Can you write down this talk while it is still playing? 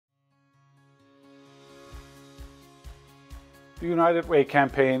The United Way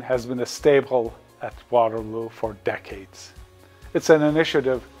campaign has been a staple at Waterloo for decades. It's an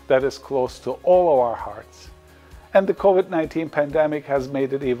initiative that is close to all of our hearts, and the COVID-19 pandemic has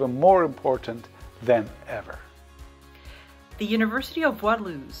made it even more important than ever. The University of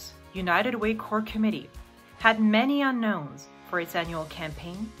Waterloo's United Way Core Committee had many unknowns for its annual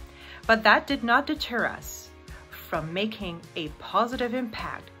campaign, but that did not deter us from making a positive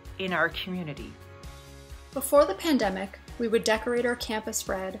impact in our community. Before the pandemic, we would decorate our campus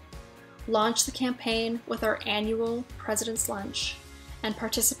red, launch the campaign with our annual President's Lunch, and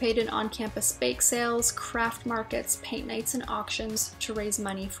participate in on-campus bake sales, craft markets, paint nights, and auctions to raise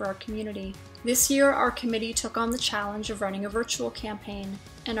money for our community. This year, our committee took on the challenge of running a virtual campaign,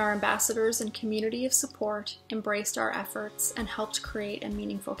 and our ambassadors and community of support embraced our efforts and helped create a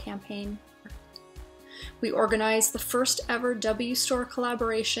meaningful campaign. We organized the first ever W Store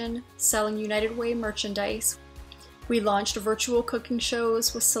collaboration selling United Way merchandise. We launched virtual cooking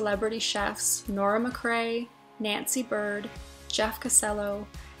shows with celebrity chefs Nora McCrae, Nancy Bird, Jeff Casello,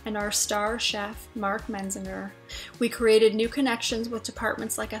 and our star chef, Mark Menzinger. We created new connections with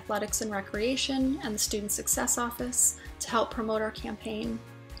departments like Athletics and Recreation and the Student Success Office to help promote our campaign.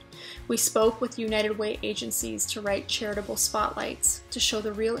 We spoke with United Way agencies to write charitable spotlights to show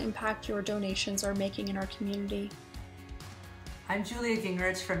the real impact your donations are making in our community. I'm Julia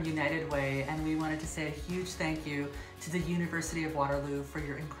Gingrich from United Way, and we wanted to say a huge thank you to the University of Waterloo for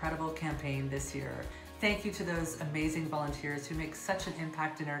your incredible campaign this year. Thank you to those amazing volunteers who make such an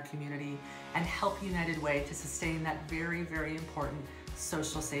impact in our community and help United Way to sustain that very, very important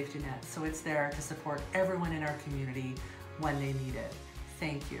social safety net. So it's there to support everyone in our community when they need it.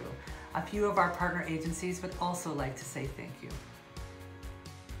 Thank you. A few of our partner agencies would also like to say thank you.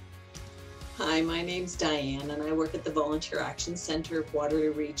 Hi, my name's Diane and I work at the Volunteer Action Center of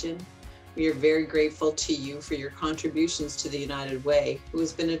Waterloo Region. We are very grateful to you for your contributions to the United Way, who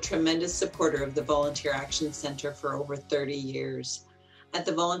has been a tremendous supporter of the Volunteer Action Center for over 30 years. At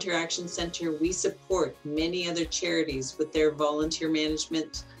the Volunteer Action Center, we support many other charities with their volunteer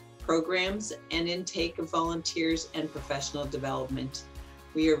management programs and intake of volunteers and professional development.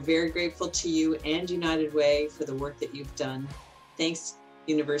 We are very grateful to you and United Way for the work that you've done. Thanks,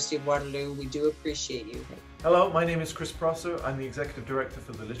 University of Waterloo. We do appreciate you. Hello, my name is Chris Prosser. I'm the Executive Director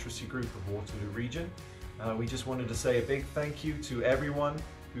for the Literacy Group of Waterloo Region. We just wanted to say a big thank you to everyone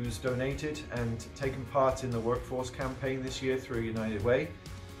who's donated and taken part in the workforce campaign this year through United Way.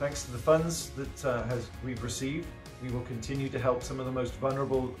 Thanks to the funds that we've received, we will continue to help some of the most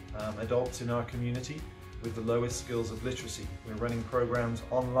vulnerable adults in our community with the lowest skills of literacy. We're running programs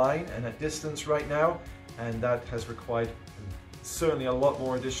online and at distance right now, and that has required certainly a lot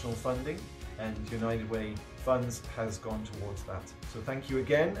more additional funding, and United Way funds has gone towards that. So thank you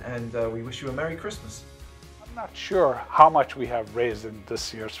again, and we wish you a Merry Christmas. I'm not sure how much we have raised in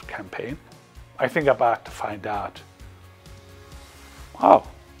this year's campaign. I think I'm about to find out. Wow.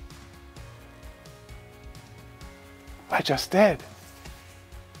 I just did.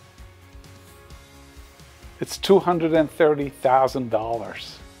 It's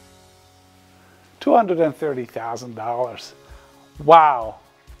 $230,000. $230,000. Wow.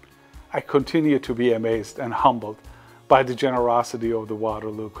 I continue to be amazed and humbled by the generosity of the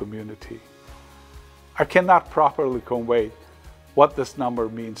Waterloo community. I cannot properly convey what this number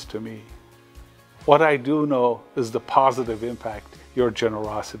means to me. What I do know is the positive impact your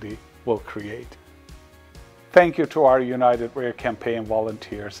generosity will create. Thank you to our United Way campaign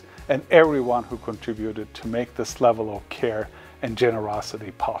volunteers and everyone who contributed to make this level of care and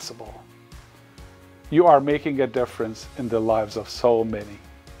generosity possible. You are making a difference in the lives of so many.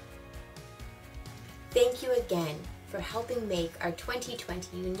 Thank you again for helping make our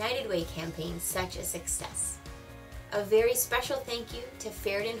 2020 United Way campaign such a success. A very special thank you to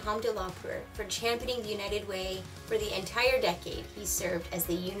Feridun Hamdulapur for championing the United Way for the entire decade he served as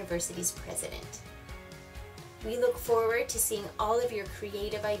the university's president. We look forward to seeing all of your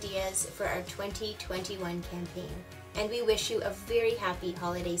creative ideas for our 2021 campaign, and we wish you a very happy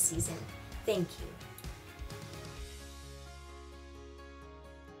holiday season. Thank you.